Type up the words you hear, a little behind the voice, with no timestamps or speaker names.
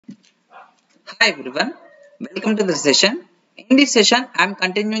Hi everyone, welcome to the session. In this session, I am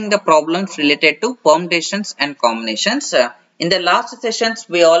continuing the problems related to permutations and combinations. In the last sessions,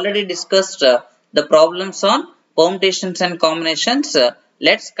 we already discussed the problems on permutations and combinations.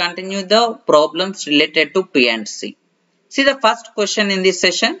 Let's continue the problems related to P and C. See the first question in this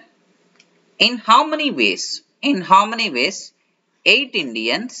session. In how many ways? 8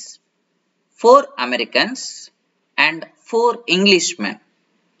 Indians, 4 Americans and 4 Englishmen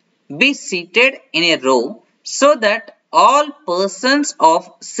be seated in a row so that all persons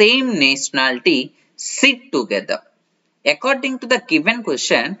of same nationality sit together. According to the given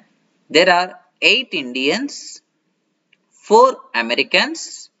question, there are 8 Indians, 4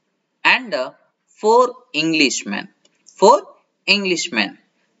 Americans and 4 Englishmen. 4 Englishmen.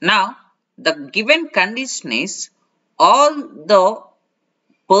 Now, the given condition is all the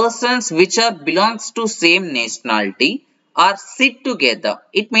persons which are belongs to same nationality are sit together.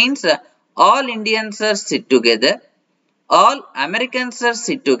 It means all Indians are sit together, all Americans are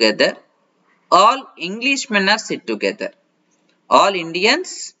sit together, all Englishmen are sit together. All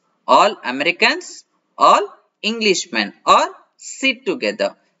Indians, all Americans, all Englishmen are sit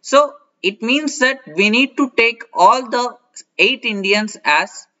together. So it means that we need to take all the 8 Indians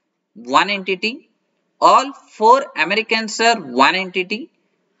as one entity, all 4 Americans are one entity,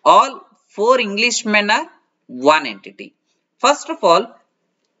 all 4 Englishmen are one entity. First of all,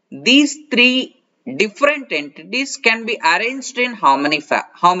 these three different entities can be arranged in how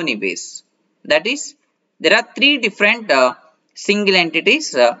many ways? That is, there are three different single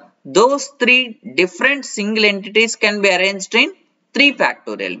entities. Those three different single entities can be arranged in 3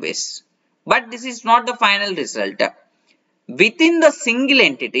 factorial ways. But this is not the final result. Within the single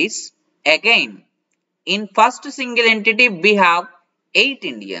entities, again, in first single entity, we have 8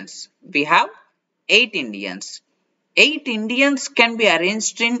 Indians. We have 8 Indians. 8 Indians can be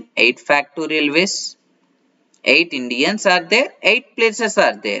arranged in 8 factorial ways. 8 Indians are there, 8 places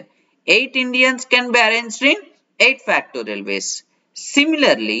are there. 8 Indians can be arranged in 8 factorial ways.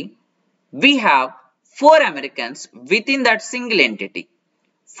 Similarly, we have 4 Americans within that single entity.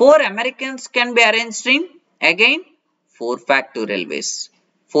 4 Americans can be arranged in, again, 4 factorial ways.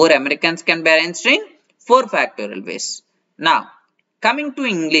 4 Americans can be arranged in 4 factorial ways. Now, coming to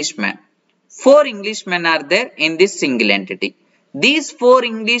Englishmen. 4 Englishmen are there in this single entity. These 4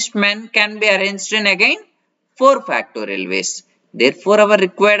 Englishmen can be arranged in, again, 4 factorial ways. Therefore, our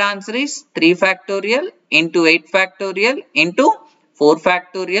required answer is 3 factorial into 8 factorial into 4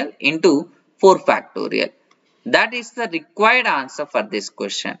 factorial into 4 factorial. That is the required answer for this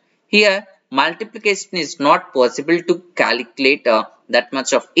question. Here, multiplication is not possible to calculate that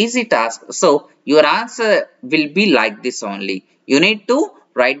much of easy task. So, your answer will be like this only. You need to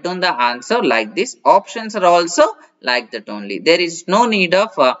write down the answer like this. Options are also like that only. There is no need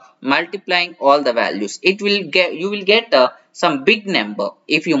of multiplying all the values. You will get some big number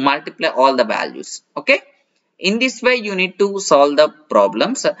if you multiply all the values. Okay. In this way, you need to solve the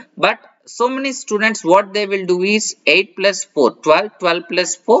problems. But so many students, what they will do is 8 plus 4, 12, 12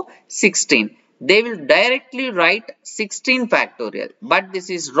 plus 4, 16. They will directly write 16 factorial. But this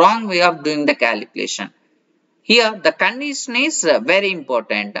is wrong way of doing the calculation. Here, the condition is very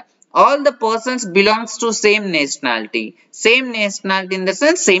important. All the persons belongs to same nationality. Same nationality in the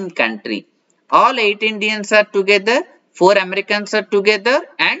sense same country. All 8 Indians are together, 4 Americans are together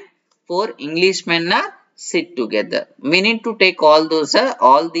and 4 Englishmen are sit together. We need to take all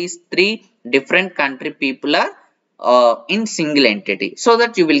these 3 different country people are in single entity. So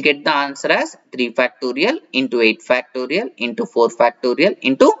that you will get the answer as 3 factorial into 8 factorial into 4 factorial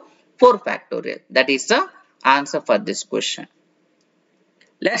into 4 factorial. That is the answer for this question.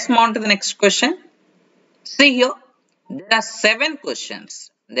 Let's move on to the next question. See here, there are 7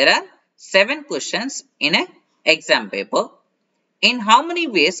 questions. There are 7 questions in an exam paper. In how many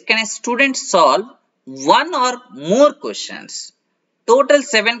ways can a student solve one or more questions? Total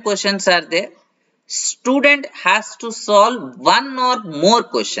 7 questions are there. Student has to solve one or more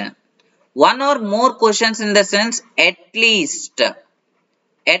question. One or more questions in the sense at least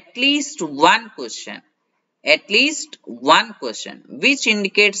one question. At least one question, which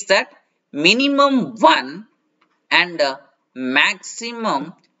indicates that minimum 1 and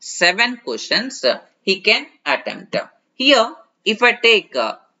maximum 7 questions he can attempt. Here, if I take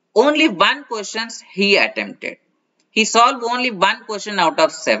only one questions he attempted, he solved only one question out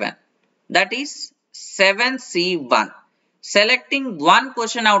of 7. That is 7C1. Selecting one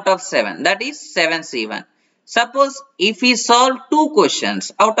question out of 7, that is 7C1. Suppose if he solved 2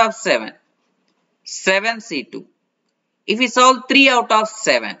 questions out of 7, 7C2. If we solve 3 out of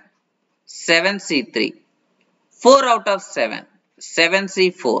 7, 7C3. 4 out of 7,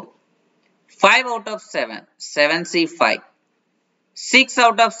 7C4. 5 out of 7, 7C5. 6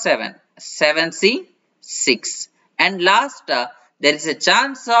 out of 7, 7C6. And last, there is a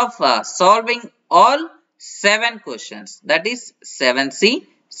chance of solving all 7 questions. That is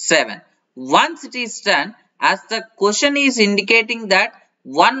 7C7. Once it is done, as the question is indicating that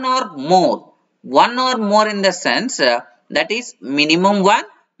one or more in the sense that is minimum 1,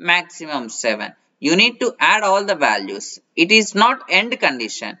 maximum 7. You need to add all the values. It is not end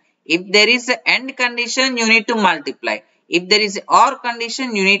condition. If there is an end condition, you need to multiply. If there is OR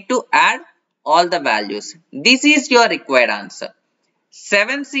condition, you need to add all the values. This is your required answer.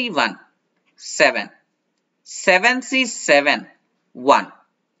 7C1, 7. 7C7, 1.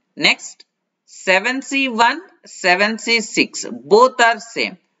 Next, 7C1, 7C6. Both are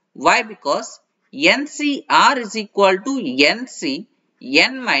same. Why? Because NCR is equal to NC,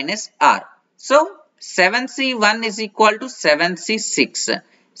 N minus R. So, 7C1 is equal to 7C6.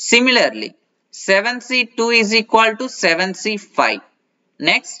 Similarly, 7C2 is equal to 7C5.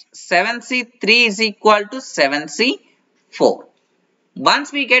 Next, 7C3 is equal to 7C4.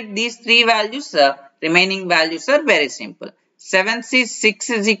 Once we get these three values, remaining values are very simple. 7C6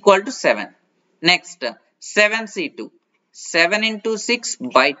 is equal to 7. Next, 7C2. 7 into 6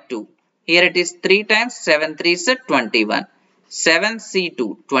 by 2. Here it is 3 times 7 3 is 21.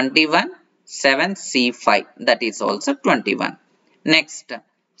 7C2 21. 7C5 that is also 21. Next,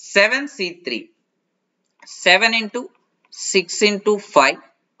 7C3. 7 into 6 into 5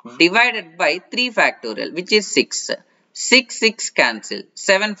 divided by 3 factorial, which is 6. 6 cancel.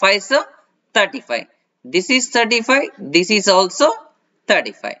 7 5 is 35. This is 35. This is also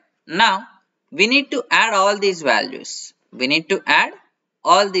 35. Now, we need to add all these values. We need to add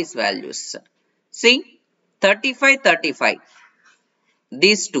all these values. See, 35, 35.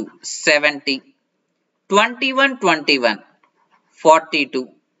 These two, 70. 21, 21. 42.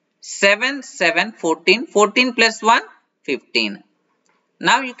 7, 7, 14. 14 plus 1, 15.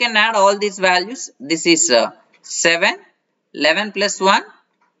 Now you can add all these values. This is 7. 11 plus 1,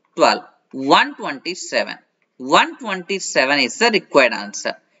 12. 127. 127 is the required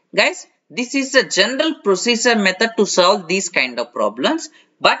answer. Guys, this is a general procedure method to solve these kind of problems.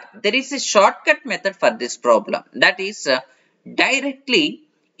 But there is a shortcut method for this problem. That is directly,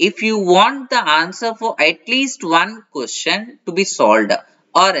 if you want the answer for at least one question to be solved,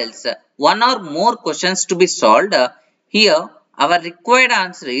 or else one or more questions to be solved, here our required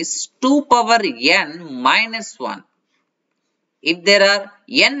answer is 2 power n minus 1. If there are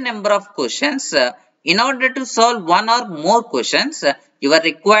n number of questions, in order to solve one or more questions, your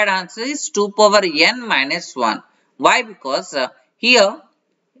required answer is 2 power n minus 1. Why? Because here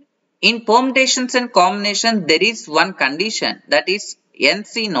in permutations and combinations, there is one condition, that is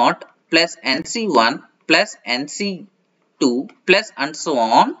NC0 plus NC1 plus NC2 plus and so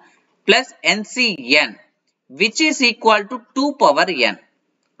on plus NCN, which is equal to 2 power n,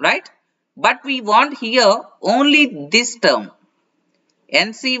 right? But we want here only this term,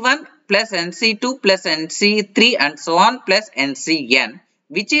 NC1 plus NC2 plus NC3 and so on plus NCN,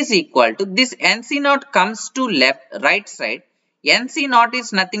 which is equal to this NC0 comes to right side. NC0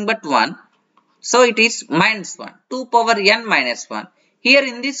 is nothing but 1. So it is minus 1. 2 power n minus 1. Here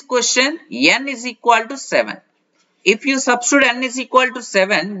in this question, n is equal to 7. If you substitute n is equal to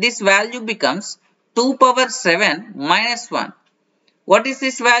 7, this value becomes 2 power 7 minus 1. What is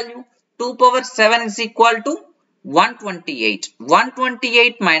this value? 2 power 7 is equal to 128.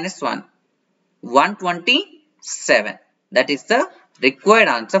 128 minus 1. 127. That is the required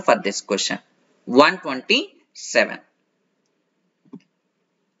answer for this question. 127.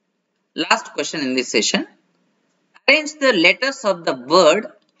 Last question in this session. Arrange the letters of the word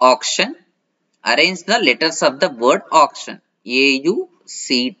auction. Arrange the letters of the word auction. A-U-C-T-I-O-N.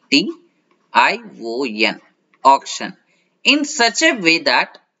 Auction. In such a way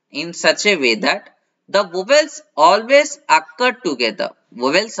that the vowels always occur together.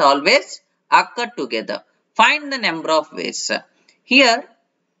 Vowels always occur together. Find the number of ways. Here,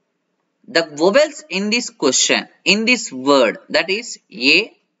 the vowels in this question, in this word, that is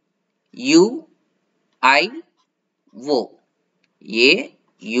A, U, I, O. A,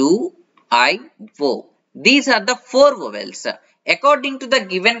 U, I, O. These are the 4 vowels. According to the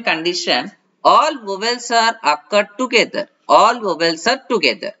given condition, all vowels are occurred together. All vowels are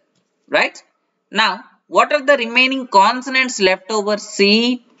together. Right? Now, what are the remaining consonants left over?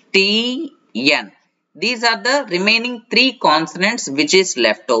 C, T, N. These are the remaining 3 consonants which is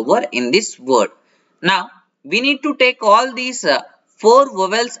left over in this word. Now, we need to take all these 4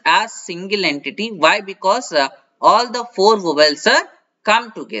 vowels as single entity. Why? Because all the 4 vowels are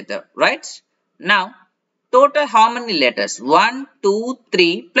come together, right? Now, Total how many letters? 1, 2,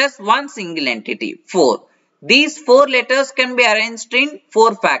 3 plus one single entity, 4. These 4 letters can be arranged in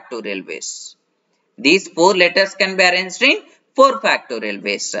 4 factorial ways. These 4 letters can be arranged in 4 factorial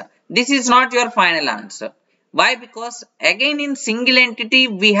ways. This is not your final answer. Why? Because again in single entity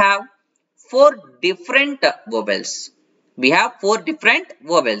we have 4 different vowels. We have 4 different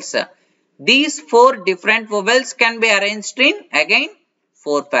vowels. These 4 different vowels can be arranged in again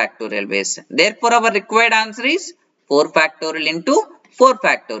 4 factorial ways. Therefore, our required answer is 4 factorial into 4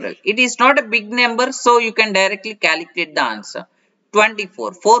 factorial. It is not a big number, so you can directly calculate the answer.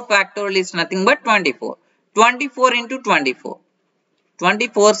 24. 4 factorial is nothing but 24. 24 into 24.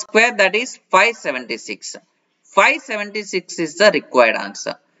 24 square, that is 576. 576 is the required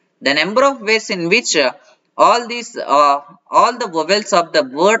answer. The number of ways in which all the vowels of the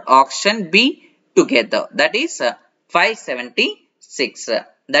word auction be together, that is 576.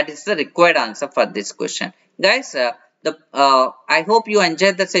 That is the required answer for this question. Guys, I hope you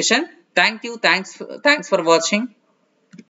enjoyed the session. Thank you. Thanks for watching.